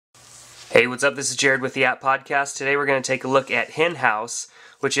Hey, what's up? This is Jared with the App Podcast. Today we're going to take a look at HenHouse,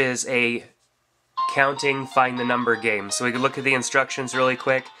 which is a counting, find the number game. So we can look at the instructions really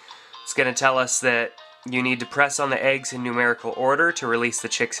quick. It's going to tell us that you need to press on the eggs in numerical order to release the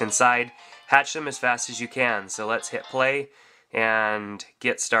chicks inside. Hatch them as fast as you can. So let's hit play and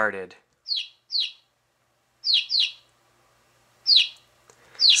get started.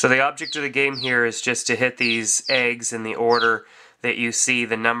 So the object of the game here is just to hit these eggs in the order that you see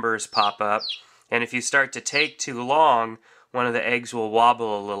the numbers pop up, and if you start to take too long, one of the eggs will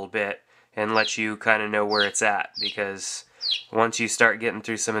wobble a little bit and let you kind of know where it's at, because once you start getting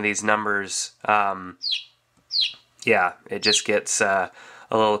through some of these numbers, yeah, it just gets a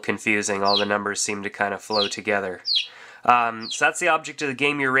little confusing. All the numbers seem to kind of flow together. So that's the object of the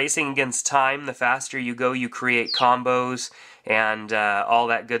game. You're racing against time. The faster you go, you create combos and all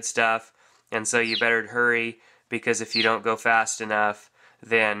that good stuff, and so you better hurry, because if you don't go fast enough,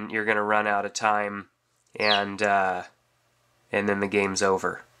 then you're going to run out of time, and then the game's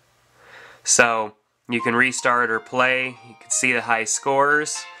over. So you can restart or play. You can see the high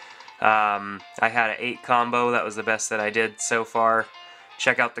scores. I had an 8 combo. That was the best that I did so far.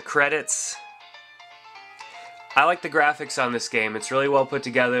 Check out the credits. I like the graphics on this game. It's really well put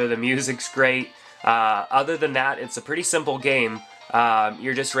together. The music's great. Other than that, it's a pretty simple game.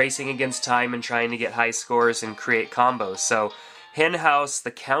 You're just racing against time and trying to get high scores and create combos. So HenHouse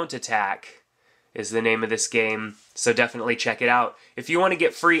The Count Attack is the name of this game, so definitely check it out. If you want to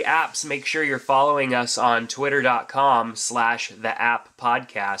get free apps, make sure you're following us on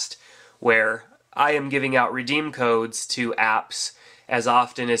twitter.com/theapppodcast, where I am giving out redeem codes to apps as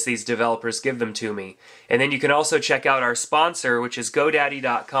often as these developers give them to me. And then you can also check out our sponsor, which is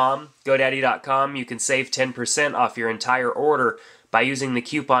GoDaddy.com. GoDaddy.com, you can save 10% off your entire order by using the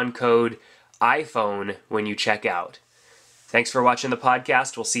coupon code iPhone when you check out. Thanks for watching the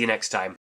podcast. We'll see you next time.